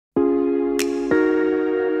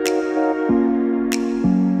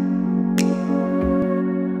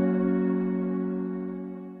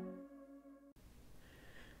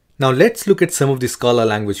Now let's look at some of the Scala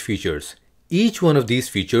language features. Each one of these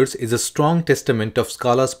features is a strong testament of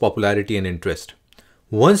Scala's popularity and interest.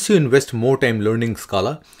 Once you invest more time learning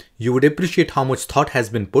Scala, you would appreciate how much thought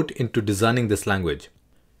has been put into designing this language.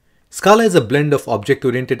 Scala is a blend of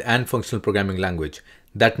object-oriented and functional programming language.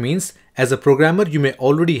 That means, as a programmer, you may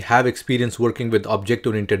already have experience working with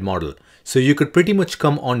object-oriented model, so you could pretty much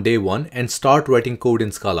come on day one and start writing code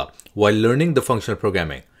in Scala while learning the functional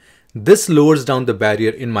programming. This lowers down the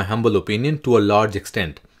barrier, in my humble opinion, to a large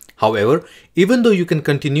extent. However, even though you can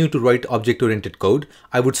continue to write object-oriented code,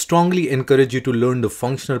 I would strongly encourage you to learn the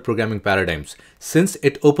functional programming paradigms, since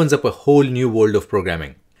it opens up a whole new world of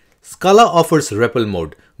programming. Scala offers REPL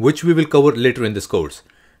mode, which we will cover later in this course.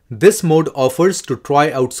 This mode offers to try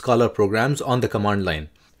out Scala programs on the command line.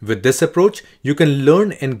 With this approach, you can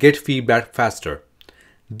learn and get feedback faster.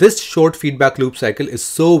 This short feedback loop cycle is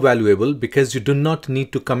so valuable because you do not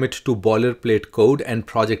need to commit to boilerplate code and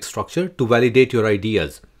project structure to validate your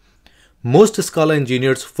ideas. Most Scala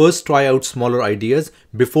engineers first try out smaller ideas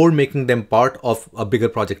before making them part of a bigger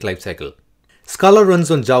project lifecycle. Scala runs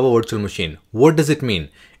on Java Virtual Machine. What does it mean?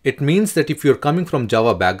 It means that if you're coming from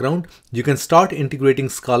Java background, you can start integrating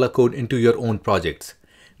Scala code into your own projects.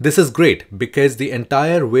 This is great because the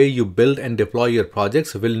entire way you build and deploy your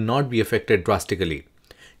projects will not be affected drastically.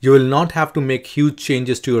 You will not have to make huge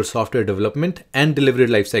changes to your software development and delivery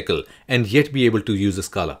lifecycle and yet be able to use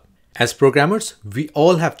Scala. As programmers, we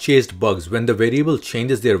all have chased bugs when the variable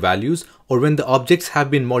changes their values or when the objects have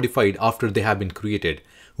been modified after they have been created.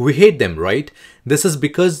 We hate them, right? This is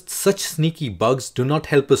because such sneaky bugs do not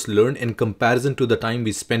help us learn in comparison to the time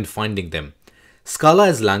we spend finding them. Scala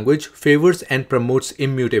as language favors and promotes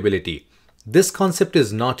immutability. This concept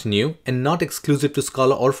is not new and not exclusive to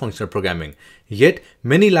Scala or functional programming, yet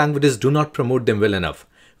many languages do not promote them well enough.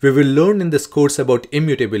 We will learn in this course about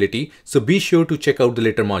immutability, so be sure to check out the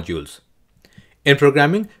later modules. In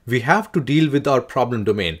programming, we have to deal with our problem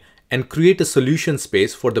domain and create a solution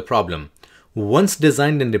space for the problem. Once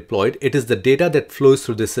designed and deployed, it is the data that flows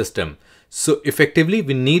through the system. So effectively,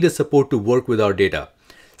 we need a support to work with our data.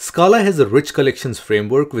 Scala has a rich collections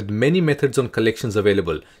framework with many methods on collections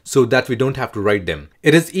available so that we don't have to write them.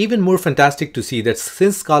 It is even more fantastic to see that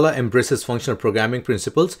since Scala embraces functional programming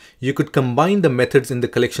principles, you could combine the methods in the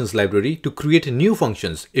collections library to create new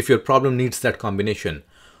functions if your problem needs that combination.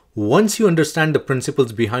 Once you understand the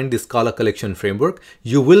principles behind the Scala collection framework,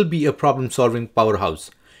 you will be a problem-solving powerhouse.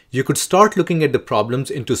 You could start looking at the problems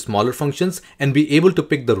into smaller functions and be able to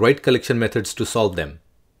pick the right collection methods to solve them.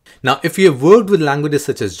 Now, if you have worked with languages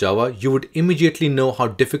such as Java, you would immediately know how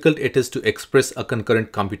difficult it is to express a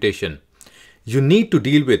concurrent computation. You need to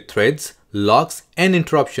deal with threads, locks, and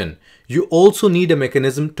interruption. You also need a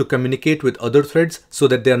mechanism to communicate with other threads so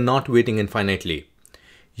that they are not waiting infinitely.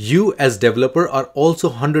 You as developer are also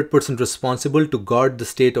 100% responsible to guard the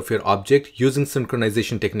state of your object using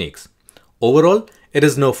synchronization techniques. Overall, it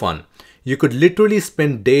is no fun. You could literally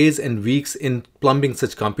spend days and weeks in plumbing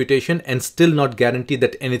such computation and still not guarantee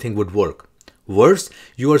that anything would work. Worse,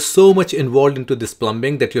 you are so much involved into this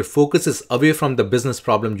plumbing that your focus is away from the business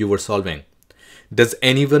problem you were solving. Does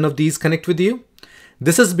any one of these connect with you?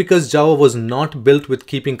 This is because Java was not built with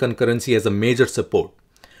keeping concurrency as a major support.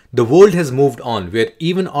 The world has moved on where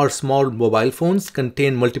even our small mobile phones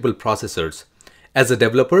contain multiple processors. As a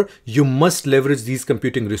developer, you must leverage these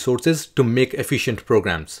computing resources to make efficient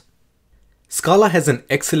programs. Scala has an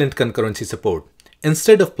excellent concurrency support.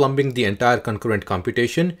 Instead of plumbing the entire concurrent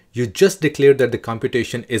computation, you just declare that the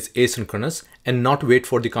computation is asynchronous and not wait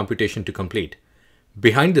for the computation to complete.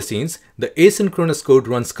 Behind the scenes, the asynchronous code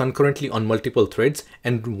runs concurrently on multiple threads,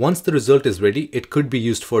 and once the result is ready, it could be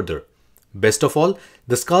used further. Best of all,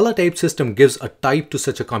 the Scala type system gives a type to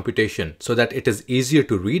such a computation so that it is easier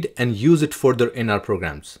to read and use it further in our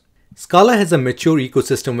programs. Scala has a mature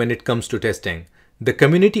ecosystem when it comes to testing. The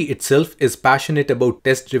community itself is passionate about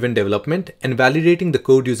test-driven development and validating the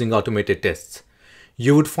code using automated tests.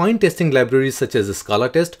 You would find testing libraries such as the Scala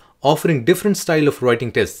test offering different style of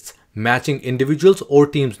writing tests, matching individuals or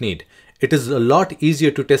teams' need. It is a lot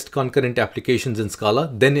easier to test concurrent applications in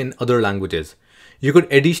Scala than in other languages. You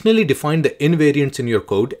could additionally define the invariants in your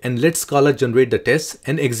code and let Scala generate the tests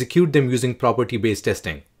and execute them using property-based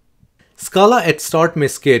testing. Scala at start may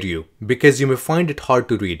scare you because you may find it hard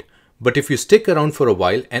to read. But if you stick around for a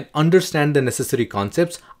while and understand the necessary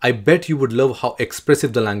concepts, I bet you would love how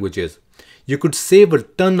expressive the language is. You could save a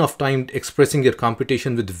ton of time expressing your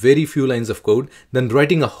computation with very few lines of code than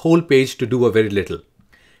writing a whole page to do a very little.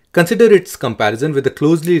 Consider its comparison with the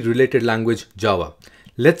closely related language Java.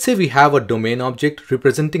 Let's say we have a domain object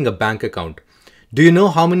representing a bank account. Do you know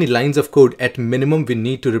how many lines of code at minimum we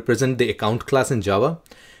need to represent the account class in Java?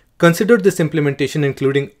 Consider this implementation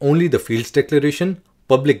including only the fields declaration,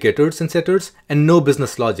 public getters and setters, and no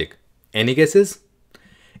business logic. Any guesses?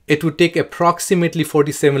 It would take approximately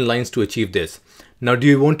 47 lines to achieve this. Now, do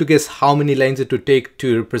you want to guess how many lines it would take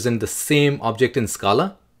to represent the same object in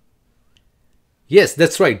Scala? Yes,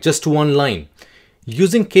 that's right, just one line.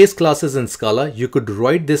 Using case classes in Scala, you could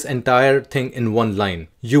write this entire thing in one line.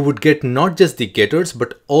 You would get not just the getters,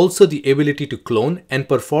 but also the ability to clone and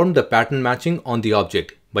perform the pattern matching on the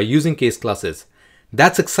object by using case classes.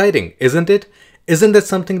 That's exciting, isn't it? Isn't that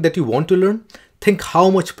something that you want to learn? Think how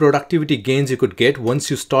much productivity gains you could get once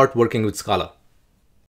you start working with Scala.